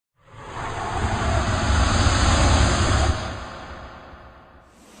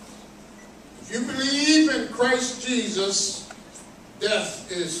Christ Jesus,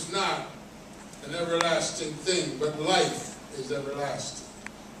 death is not an everlasting thing, but life is everlasting.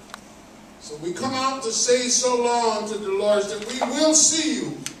 So we come out to say so long to Delores that we will see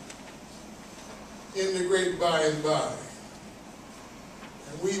you in the great by and by.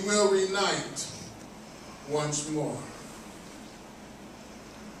 And we will reunite once more.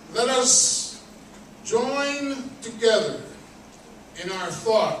 Let us join together in our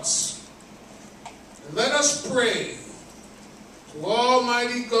thoughts, and let us pray to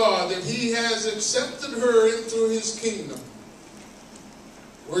Almighty God that He has accepted her into His kingdom,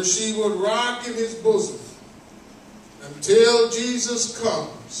 where she would rock in His bosom until Jesus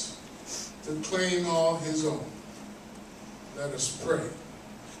comes to claim all His own. Let us pray.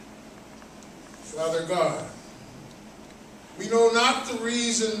 Father God, we know not the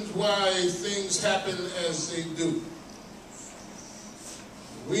reasons why things happen as they do.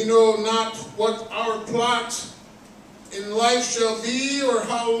 We know not what our plot in life shall be or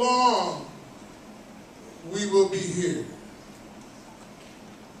how long we will be here.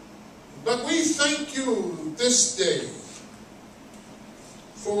 But we thank you this day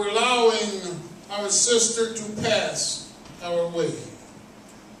for allowing our sister to pass our way.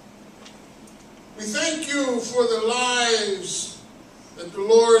 We thank you for the lives that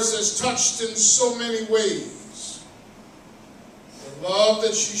Delores has touched in so many ways. The love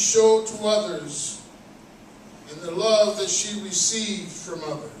that she showed to others and the love that she received from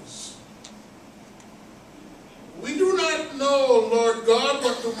others. We do not know, Lord God,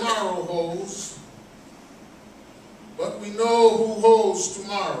 what tomorrow holds, but we know who holds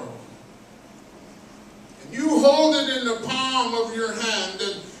tomorrow. And you hold it in the palm of your hand,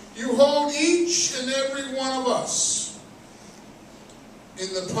 and you hold each and every one of us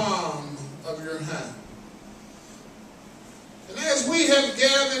in the palm of your hand. And as we have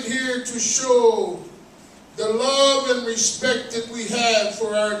gathered here to show the love and respect that we have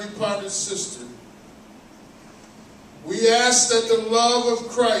for our departed sister, we ask that the love of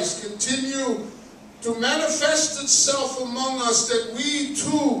Christ continue to manifest itself among us, that we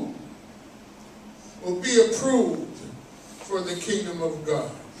too will be approved for the kingdom of God.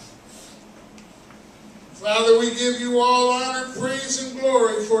 Father, we give you all honor, praise, and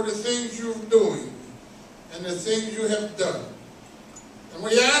glory for the things you're doing and the things you have done. And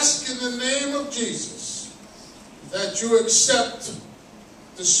we ask in the name of Jesus that you accept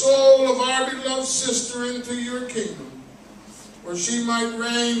the soul of our beloved sister into your kingdom, where she might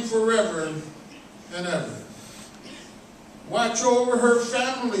reign forever and ever. Watch over her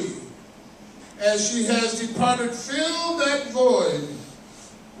family as she has departed. Fill that void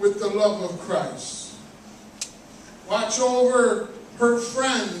with the love of Christ. Watch over her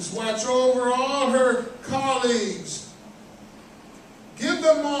friends. Watch over all her colleagues. Give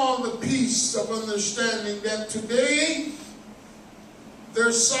them all the peace of understanding that today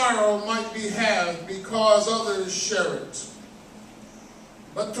their sorrow might be halved because others share it.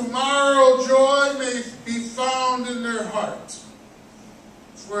 But tomorrow joy may be found in their heart,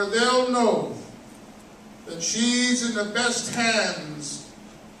 for they'll know that she's in the best hands,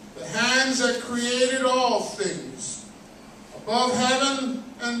 the hands that created all things, above heaven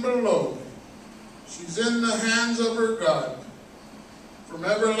and below. She's in the hands of her God, from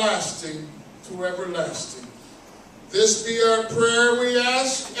everlasting to everlasting. This be our prayer, we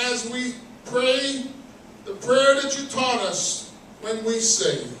ask, as we pray the prayer that you taught us when we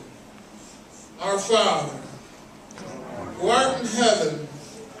say, Our Father, who art in heaven,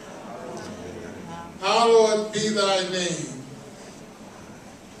 hallowed be thy name.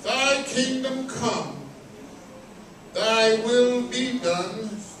 Thy kingdom come, thy will be done,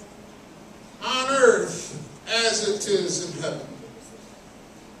 on earth as it is in heaven.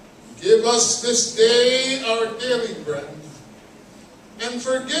 Give us this day our daily bread, and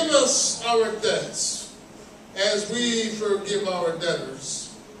forgive us our debts, as we forgive our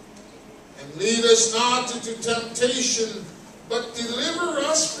debtors. And lead us not into temptation, but deliver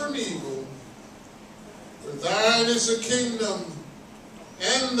us from evil. For thine is the kingdom,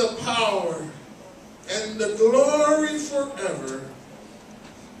 and the power, and the glory forever.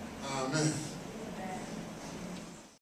 Amen.